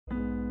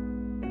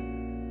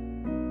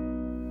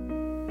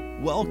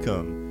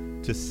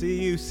Welcome to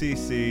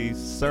CUCC's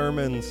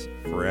Sermons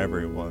for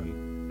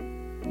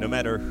Everyone. No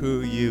matter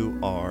who you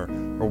are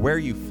or where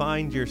you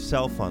find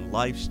yourself on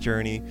life's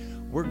journey,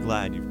 we're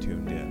glad you've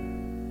tuned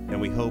in,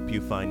 and we hope you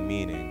find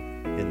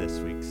meaning in this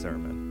week's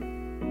sermon.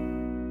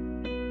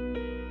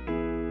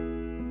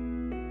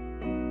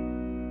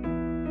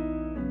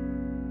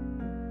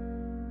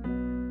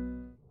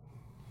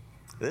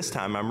 This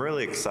time, I'm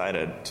really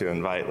excited to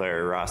invite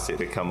Larry Rossi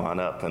to come on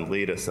up and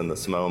lead us in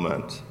this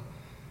moment.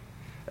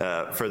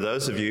 For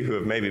those of you who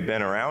have maybe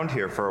been around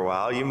here for a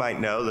while, you might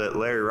know that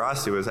Larry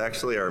Rossi was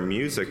actually our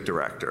music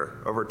director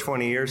over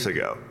 20 years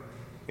ago.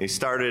 He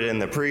started in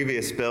the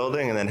previous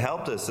building and then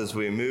helped us as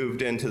we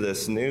moved into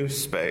this new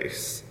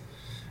space.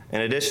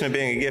 In addition to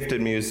being a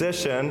gifted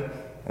musician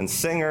and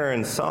singer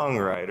and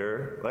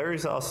songwriter,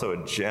 Larry's also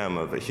a gem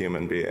of a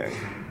human being.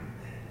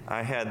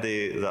 I had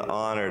the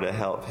honor to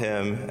help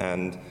him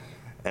and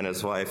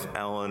his wife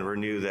Ellen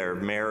renew their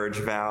marriage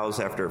vows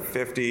after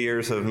 50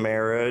 years of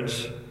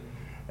marriage.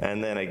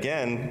 And then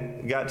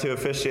again, got to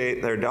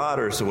officiate their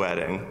daughter's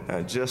wedding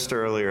just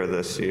earlier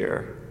this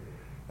year.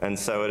 And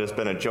so it has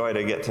been a joy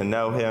to get to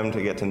know him,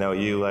 to get to know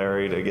you,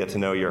 Larry, to get to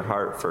know your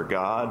heart for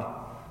God,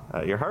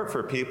 your heart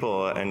for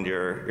people, and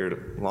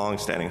your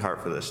long-standing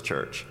heart for this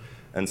church.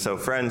 And so,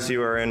 friends,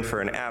 you are in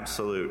for an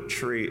absolute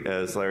treat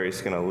as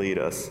Larry's going to lead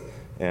us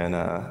in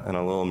a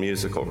little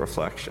musical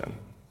reflection.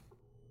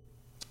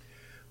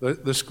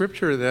 The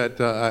scripture that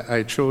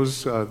I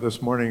chose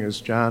this morning is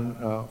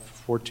John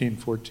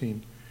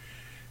 14:14.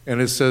 And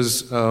it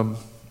says,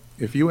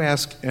 if you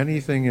ask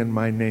anything in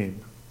my name,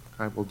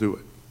 I will do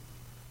it.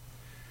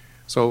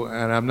 So,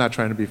 and I'm not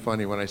trying to be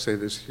funny when I say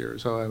this here,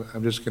 so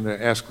I'm just going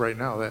to ask right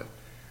now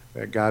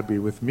that God be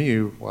with me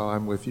while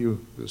I'm with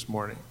you this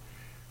morning,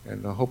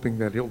 and hoping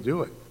that he'll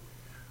do it,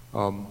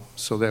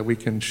 so that we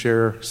can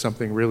share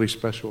something really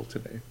special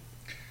today.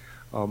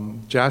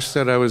 Josh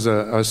said I was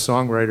a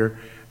songwriter.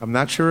 I'm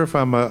not sure if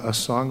I'm a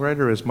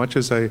songwriter as much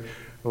as I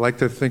like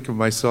to think of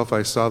myself.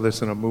 I saw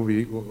this in a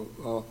movie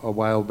a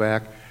while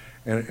back,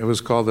 and it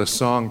was called A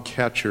Song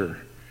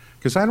Catcher.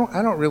 Because I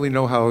don't really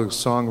know how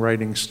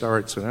songwriting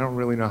starts, and I don't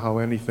really know how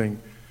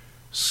anything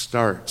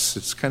starts.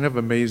 It's kind of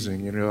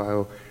amazing, you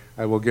know.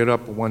 I will get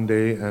up one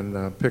day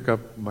and pick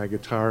up my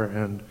guitar,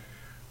 and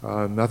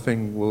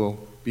nothing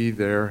will be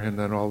there, and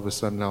then all of a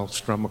sudden I'll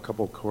strum a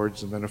couple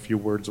chords, and then a few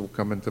words will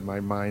come into my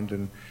mind,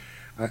 and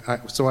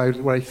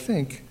what I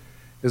think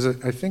is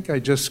that I think I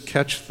just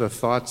catch the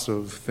thoughts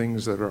of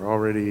things that are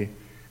already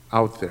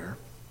out there.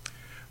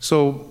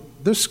 So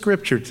this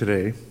scripture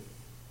today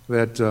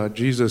that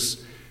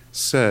Jesus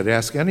said,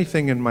 ask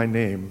anything in my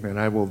name and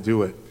I will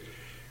do it.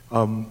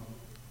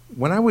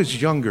 When I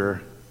was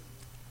younger,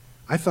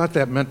 I thought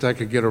that meant I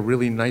could get a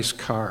really nice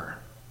car,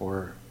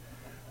 or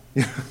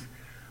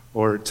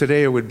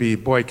today it would be,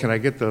 boy, can I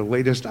get the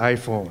latest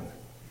iPhone?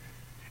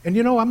 And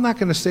you know, I'm not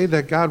going to say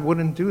that God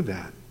wouldn't do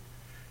that.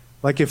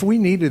 Like if we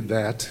needed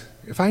that,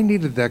 if I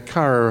needed that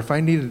car, or if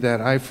I needed that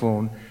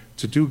iPhone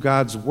to do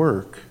God's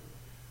work,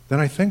 then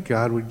I think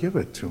God would give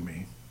it to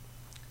me.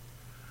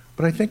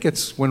 But I think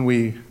it's when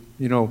we,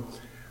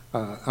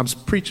 I'm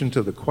preaching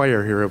to the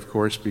choir here, of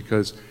course,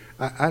 because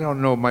I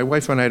don't know, my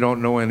wife and I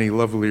don't know any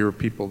lovelier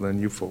people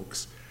than you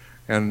folks.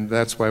 And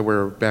that's why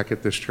we're back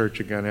at this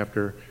church again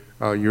after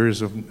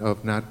years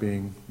of not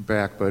being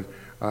back. But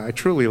I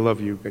truly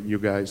love you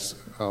guys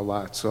a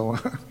lot. So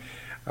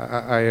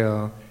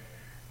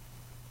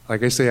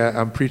like I say,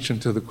 I'm preaching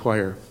to the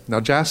choir. Now,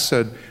 Josh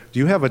said, do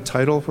you have a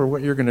title for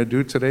what you're going to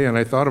do today? And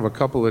I thought of a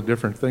couple of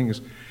different things.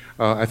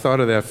 I thought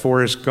of that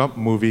Forrest Gump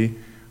movie,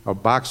 A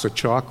Box of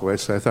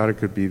Chocolates. I thought it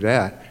could be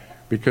that,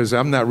 because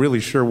I'm not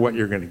really sure what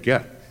you're going to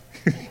get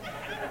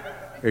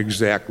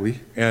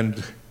exactly.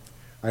 And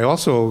I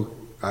also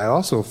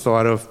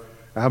thought of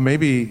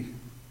maybe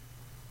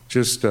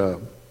just an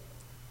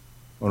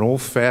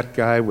old fat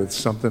guy with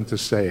something to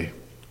say.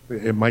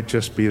 It might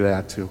just be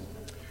that too.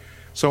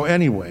 So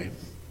anyway,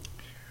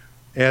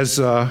 as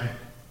I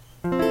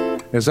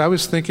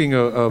was thinking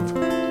of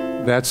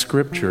that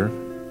scripture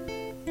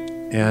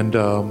and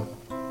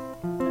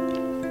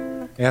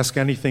ask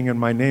anything in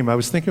my name, I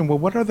was thinking, well,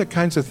 what are the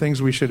kinds of things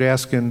we should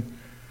ask in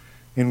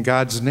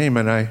God's name?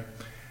 And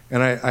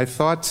I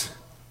thought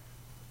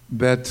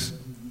that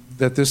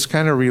this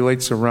kind of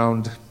relates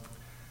around,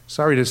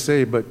 sorry to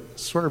say, but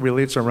sort of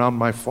relates around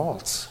my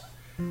faults.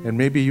 And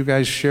maybe you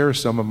guys share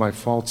some of my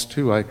faults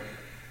too. I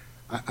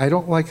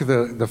don't like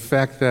the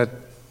fact that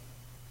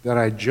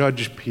I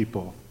judge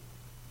people.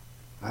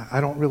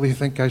 I don't really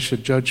think I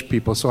should judge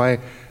people. So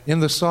in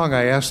the song,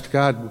 I asked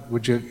God,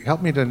 would you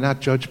help me to not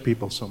judge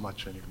people so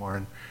much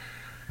anymore?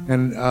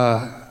 And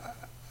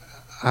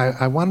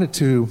I wanted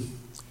to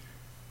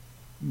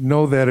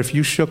know that if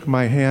you shook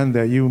my hand,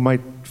 that you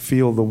might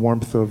feel the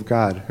warmth of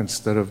God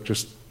instead of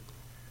just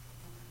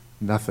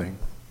nothing.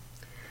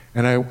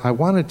 And I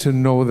wanted to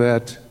know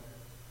that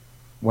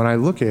when I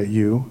look at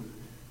you,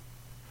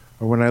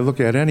 or when I look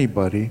at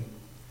anybody,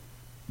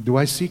 do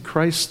I see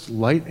Christ's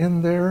light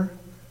in there?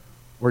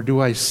 Or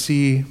do I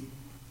see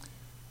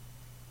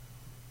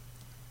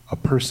a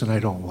person I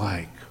don't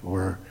like?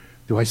 Or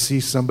do I see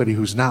somebody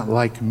who's not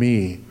like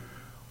me?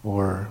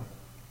 Or,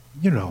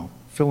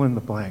 fill in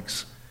the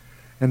blanks.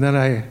 And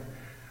then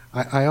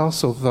I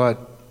also thought,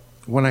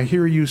 when I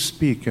hear you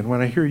speak and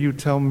when I hear you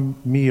tell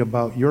me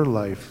about your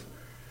life,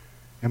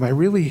 am I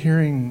really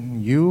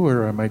hearing you,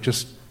 or am I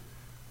just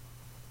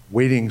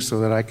waiting so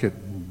that I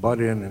could butt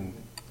in and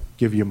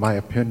give you my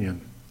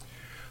opinion?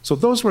 So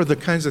those were the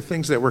kinds of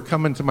things that were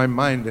coming to my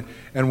mind.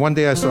 And one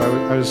day I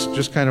was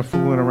just kind of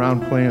fooling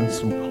around playing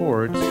some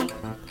chords.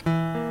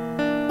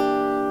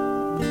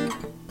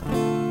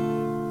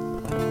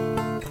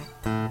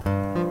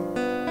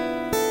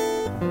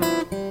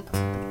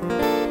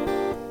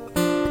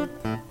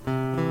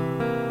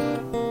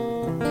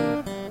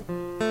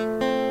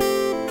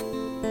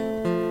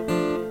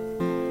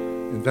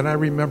 And then I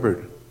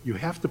remembered, you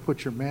have to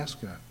put your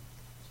mask on.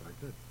 So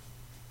I did.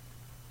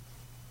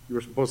 You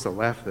were supposed to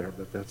laugh there,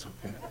 but that's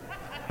okay.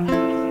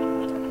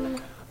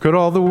 Could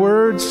all the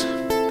words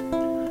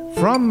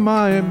from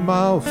my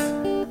mouth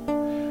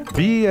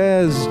be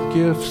as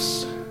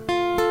gifts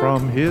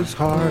from his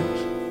heart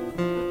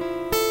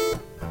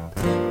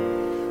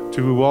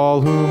to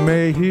all who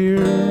may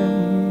hear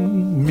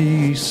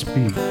me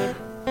speak?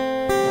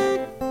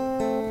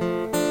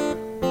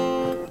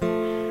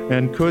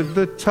 And could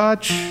the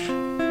touch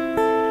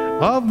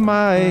of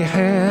my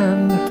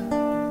hand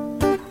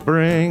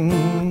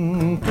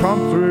bring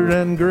comfort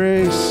and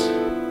grace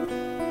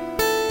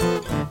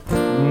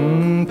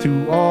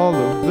to all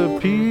of the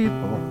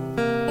people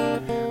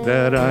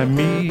that I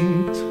meet?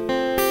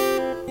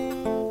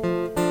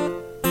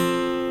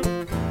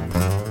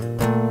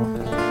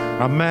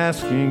 I'm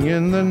asking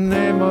in the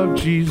name of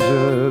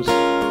Jesus.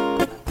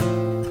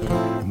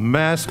 I'm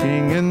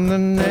asking in the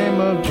name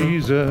of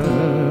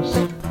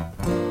Jesus.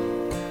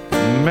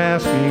 I'm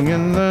asking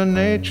in the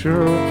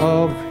nature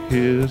of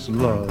his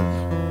love.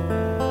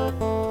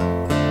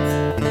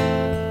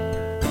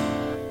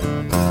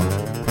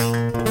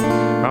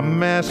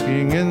 I'm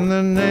asking in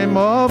the name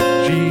of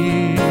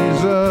Jesus.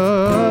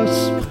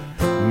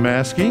 I'm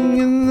asking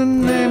in the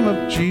name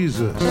of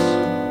Jesus.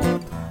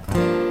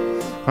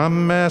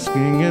 I'm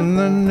asking in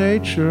the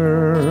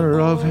nature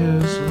of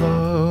his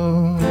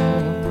love.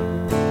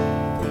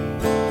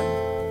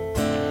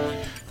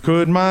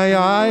 Could my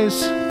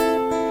eyes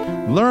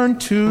learn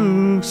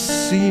to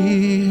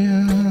see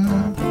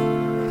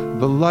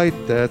the light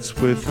that's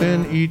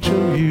within each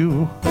of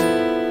you,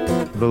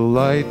 the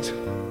light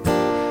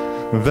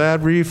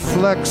that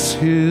reflects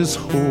his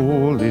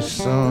holy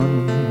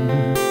Son?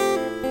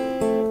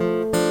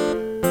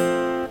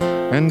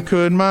 And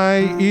could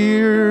my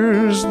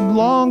ears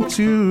long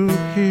to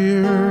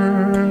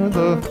hear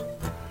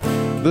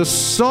the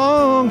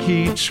song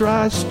he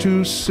tries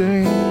to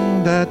sing,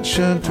 that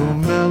gentle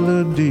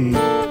melody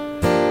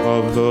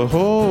of the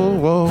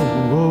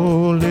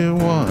Holy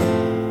One?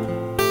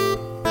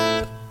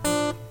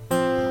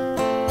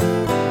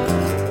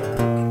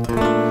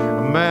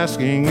 I'm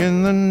asking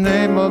in the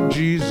name of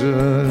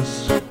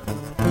Jesus.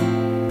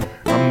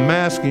 I'm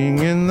asking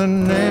in the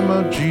name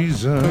of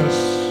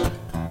Jesus.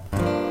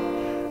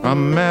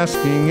 I'm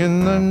asking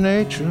in the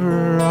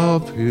nature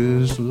of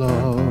his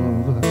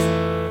love.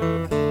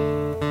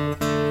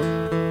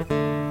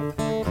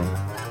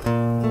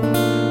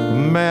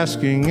 I'm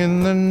asking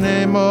in the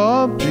name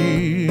of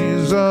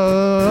Jesus.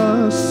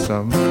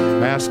 I'm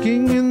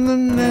asking in the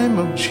name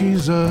of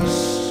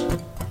Jesus.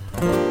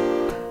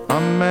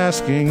 I'm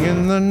asking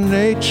in the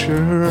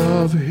nature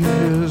of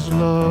his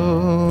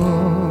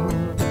love.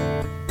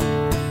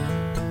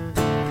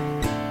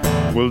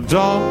 Well,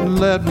 don't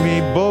let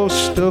me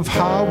boast of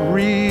how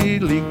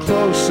really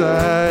close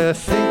I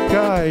think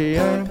I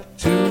am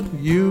to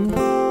you.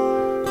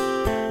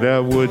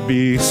 That would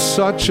be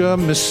such a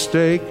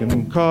mistake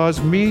and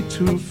cause me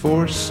to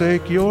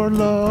forsake your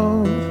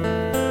love.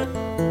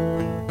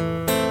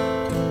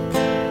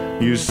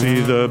 You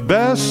see, the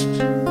best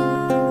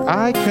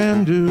I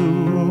can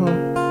do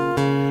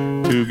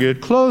to get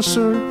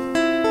closer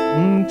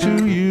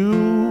to you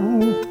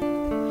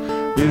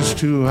is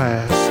to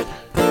ask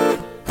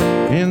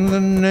in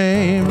the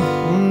name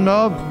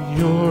of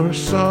your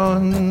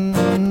Son.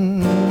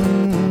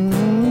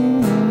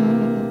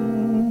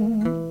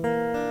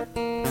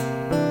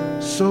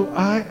 So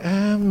I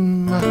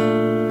am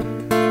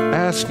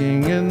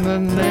asking in the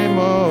name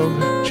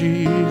of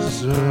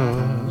Jesus.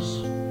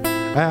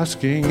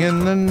 Asking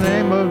in the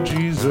name of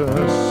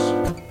Jesus.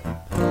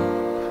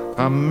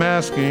 I'm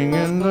asking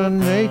in the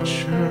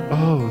nature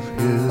of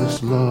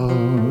his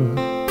love.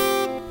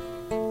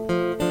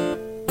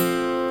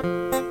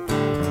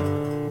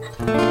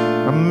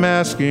 I'm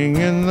asking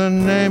in the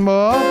name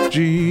of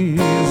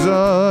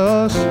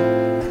Jesus.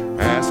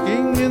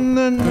 Asking in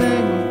the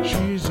name of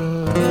Jesus.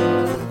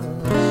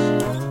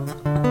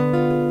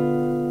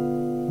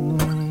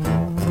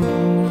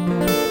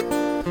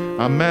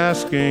 I'm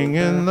asking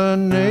in the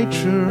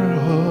nature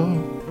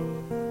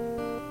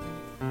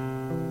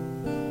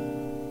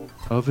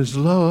of his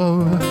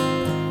love.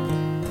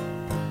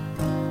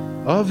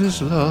 Of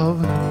his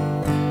love.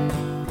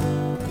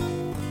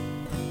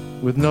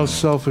 with no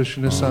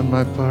selfishness on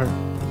my part.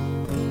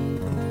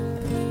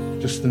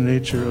 Just the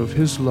nature of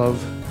His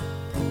love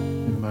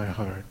in my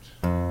heart.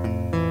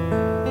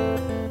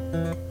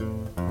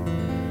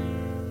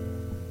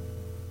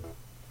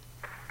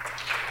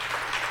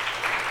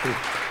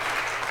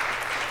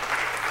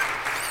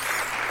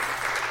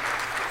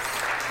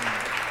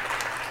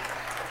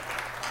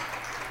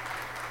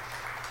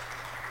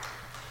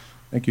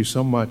 Thank you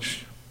so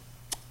much.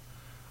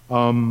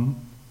 We're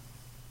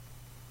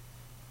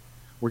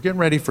getting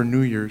ready for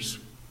New Year's.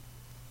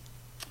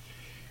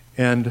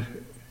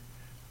 And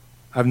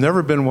I've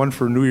never been one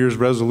for New Year's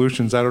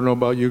resolutions. I don't know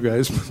about you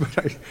guys,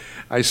 but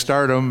I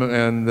start them,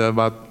 and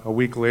about a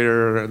week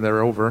later,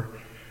 they're over.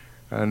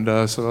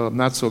 And so I'm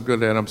not so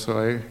good at them,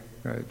 so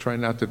I try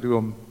not to do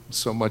them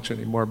so much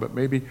anymore. But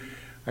maybe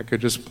I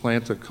could just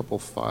plant a couple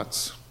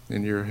thoughts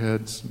in your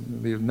heads.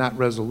 They're not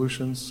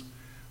resolutions,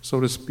 so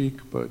to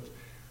speak, but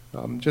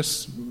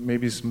just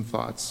maybe some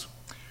thoughts.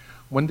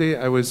 One day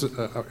I was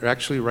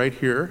actually right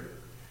here,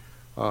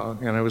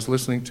 and I was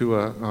listening to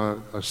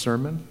a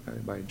sermon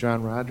by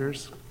John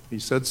Rogers. He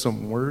said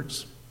some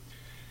words,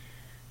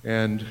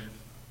 and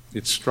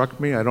it struck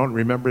me. I don't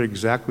remember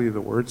exactly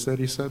the words that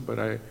he said,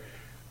 but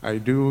I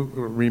do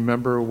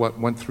remember what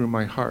went through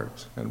my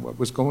heart. And what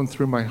was going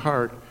through my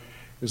heart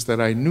is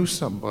that I knew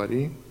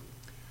somebody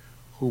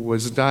who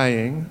was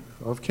dying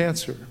of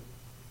cancer.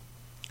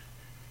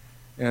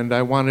 And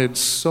I wanted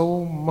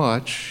so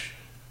much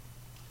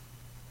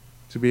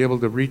to be able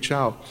to reach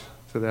out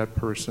to that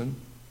person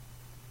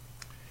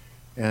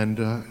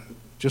and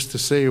just to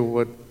say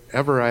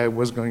whatever I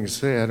was going to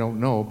say, I don't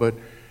know, but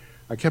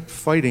I kept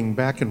fighting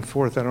back and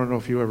forth. I don't know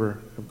if you ever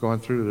have gone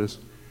through this,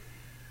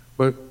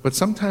 but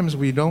sometimes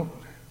we don't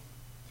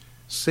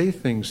say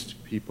things to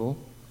people.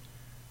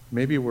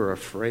 Maybe we're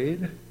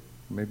afraid.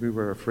 Maybe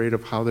we're afraid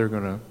of how they're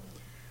going to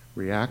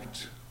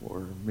react,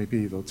 or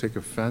maybe they'll take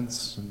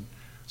offense. And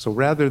so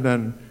rather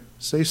than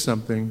say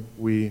something,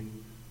 we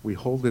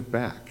hold it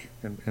back,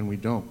 and we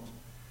don't.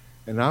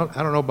 And I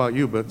don't know about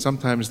you, but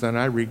sometimes then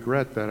I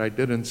regret that I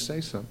didn't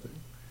say something.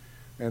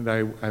 And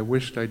I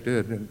wished I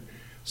did. And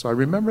so I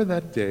remember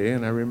that day,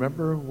 and I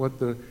remember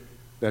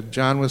that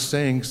John was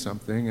saying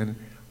something, and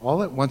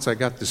all at once I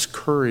got this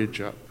courage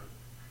up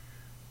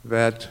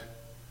that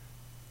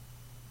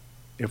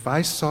if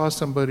I saw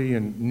somebody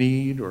in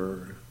need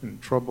or in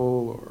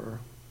trouble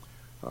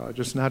or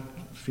just not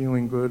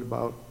feeling good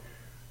about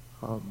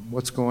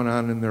what's going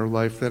on in their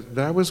life, that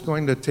I was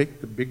going to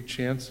take the big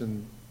chance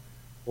and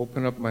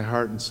open up my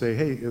heart and say,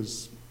 hey,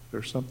 is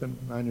there something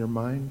on your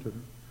mind?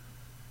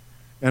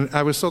 And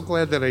I was so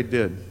glad that I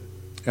did.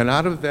 And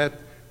out of that,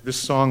 this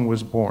song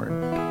was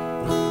born.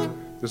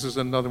 This is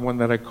another one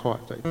that I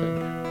caught, I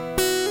think.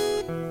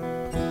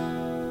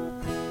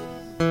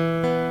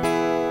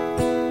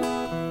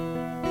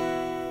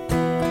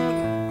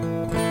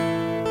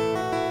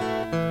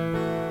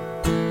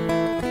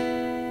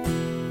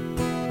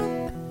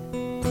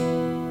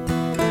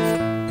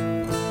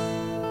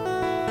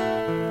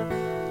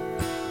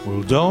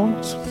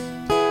 Don't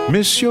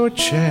miss your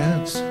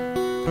chance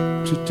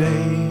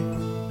today.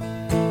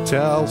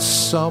 Tell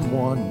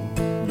someone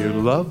you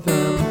love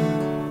them.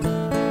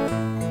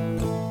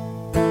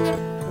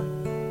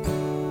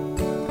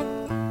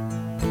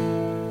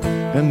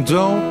 And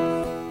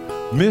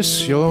don't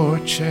miss your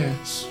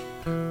chance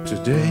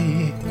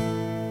today.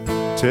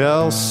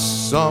 Tell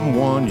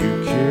someone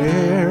you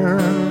care.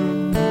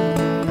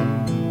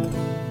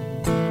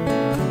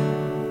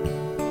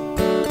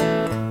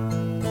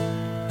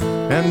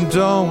 And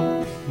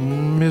don't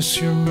miss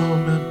your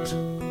moment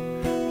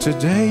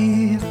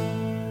today.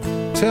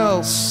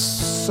 Tell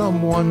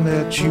someone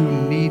that you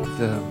need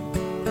them.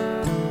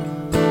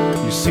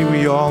 You see,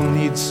 we all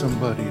need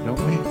somebody,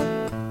 don't we?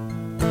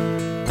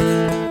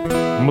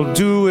 And we'll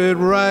do it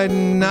right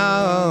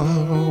now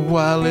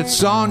while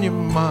it's on your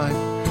mind.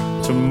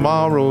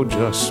 Tomorrow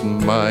just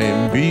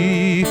might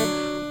be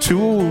too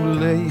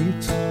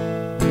late.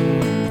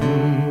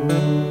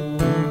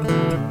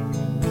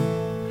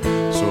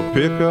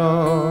 Pick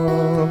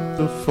up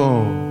the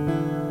phone,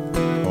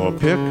 or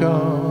pick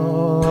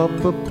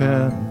up a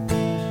pen,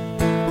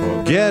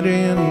 or get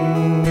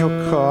in your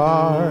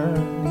car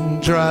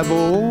and drive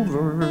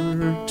over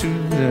to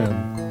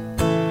them.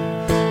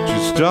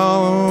 Just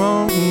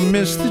don't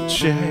miss the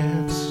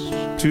chance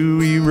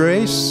to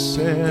erase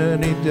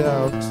any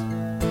doubt.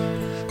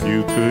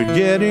 You could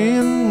get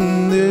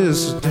in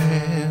this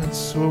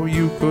dance, or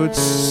you could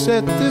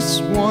set this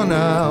one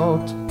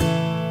out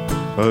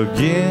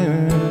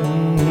again.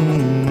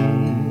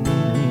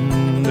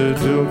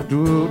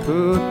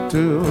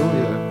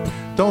 Yeah.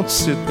 Don't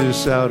sit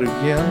this out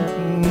again.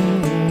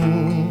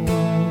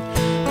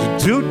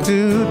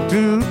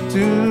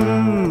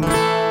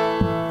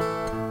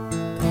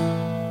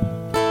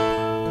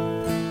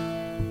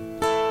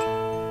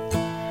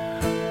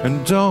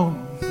 And don't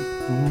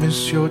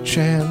miss your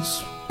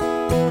chance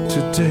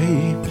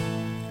today.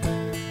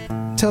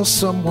 Tell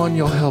someone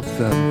you'll help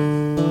them.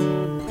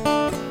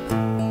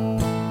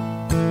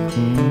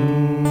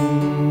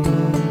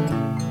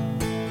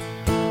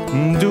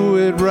 Do Do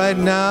it right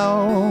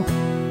now.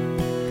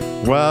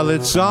 While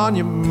it's on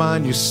your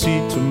mind, you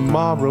see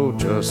tomorrow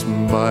just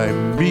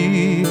might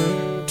be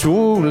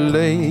too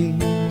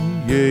late.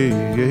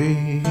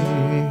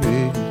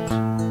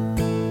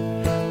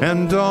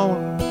 And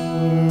don't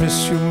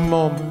miss your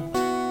moment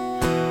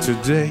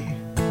today.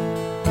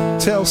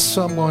 Tell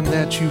someone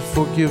that you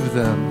forgive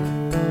them.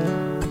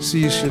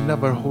 See, you should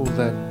never hold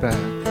that back.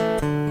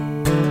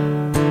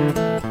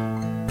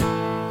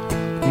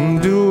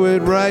 Do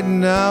it right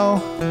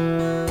now.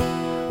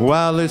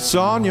 While it's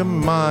on your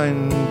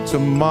mind,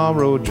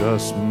 tomorrow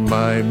just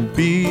might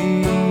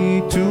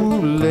be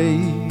too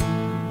late.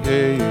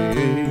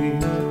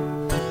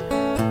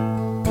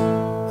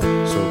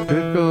 So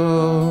pick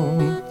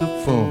up the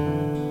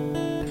phone,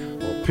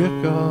 or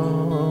pick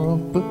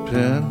up a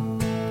pen,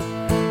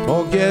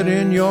 or get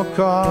in your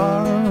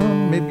car,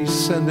 maybe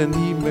send an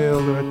email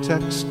or a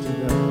text to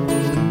them.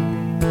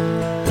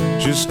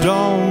 Just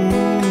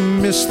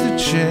don't miss the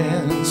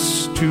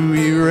chance to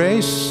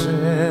erase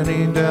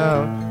any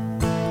doubt.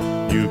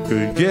 You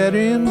could get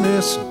in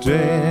this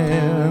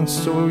dance,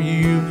 so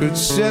you could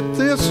set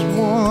this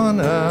one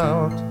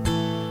out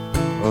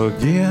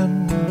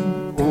again.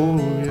 Oh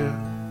yeah,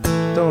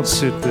 don't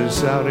sit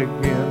this out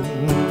again.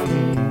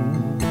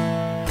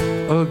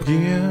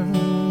 Again.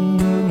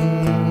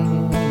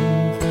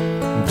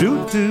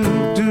 Do, do,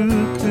 do,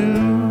 do.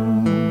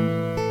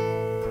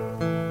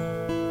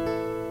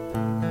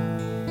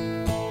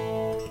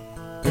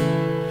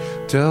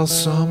 Tell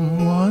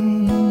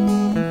someone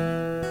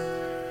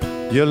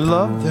you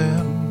love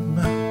them.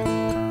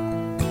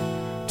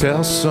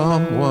 Tell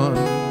someone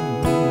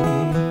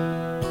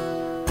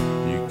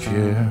you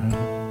care.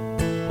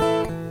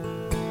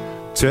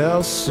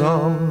 Tell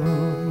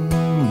someone.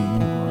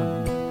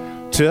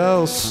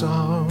 Tell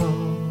someone.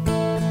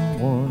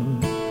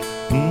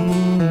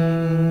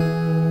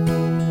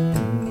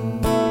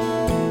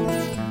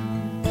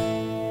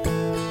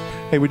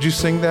 Hey, would you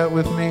sing that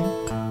with me?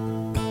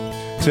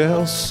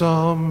 Tell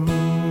someone,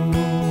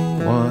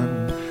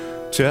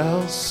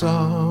 tell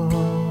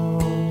someone.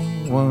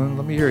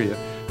 Let me hear you.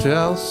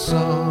 Tell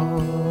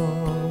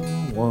someone,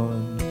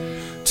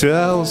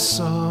 tell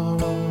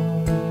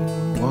someone,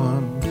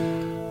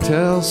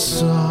 tell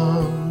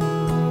someone.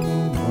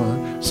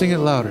 Sing it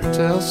louder.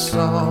 Tell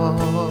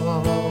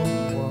someone,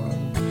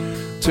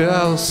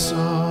 tell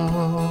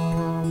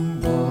someone,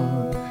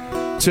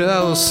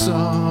 tell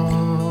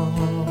someone.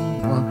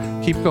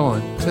 Keep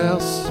going. Tell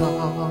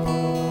someone.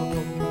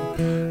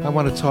 I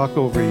want to talk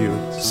over you.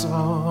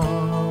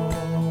 Someone.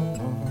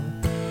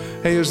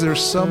 Hey, is there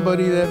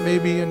somebody that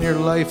maybe in your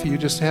life you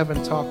just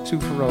haven't talked to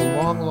for a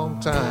long, long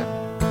time?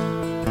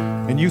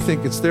 And you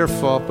think it's their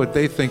fault, but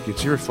they think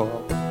it's your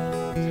fault.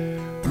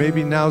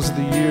 Maybe now's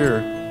the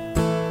year.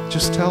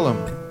 Just tell them.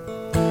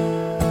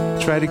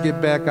 Try to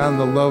get back on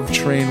the love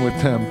train with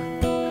them.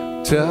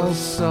 Tell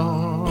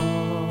someone.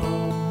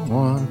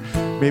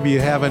 Maybe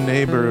you have a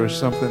neighbor or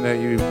something that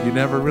you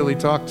never really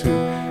talk to.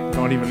 You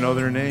don't even know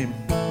their name.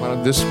 Well,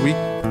 this week,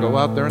 go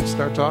out there and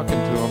start talking to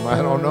them.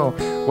 I don't know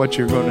what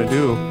you're going to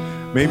do.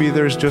 Maybe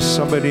there's just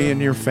somebody in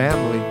your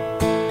family.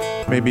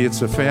 Maybe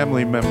it's a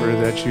family member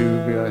that you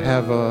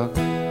have a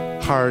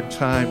hard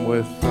time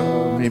with.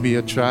 Maybe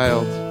a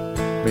child,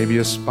 maybe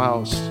a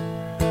spouse.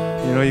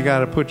 You know, you got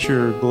to put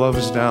your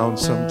gloves down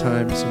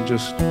sometimes and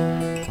just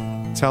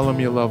tell them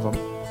you love them.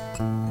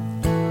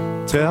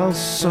 Tell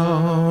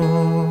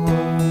someone,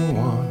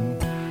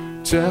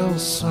 tell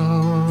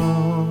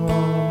someone,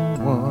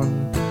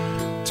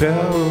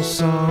 tell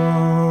someone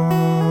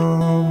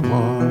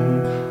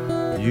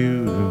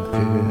you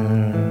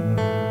care.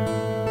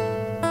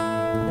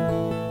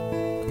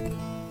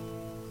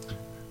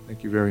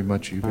 Thank you very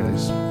much, you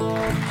guys.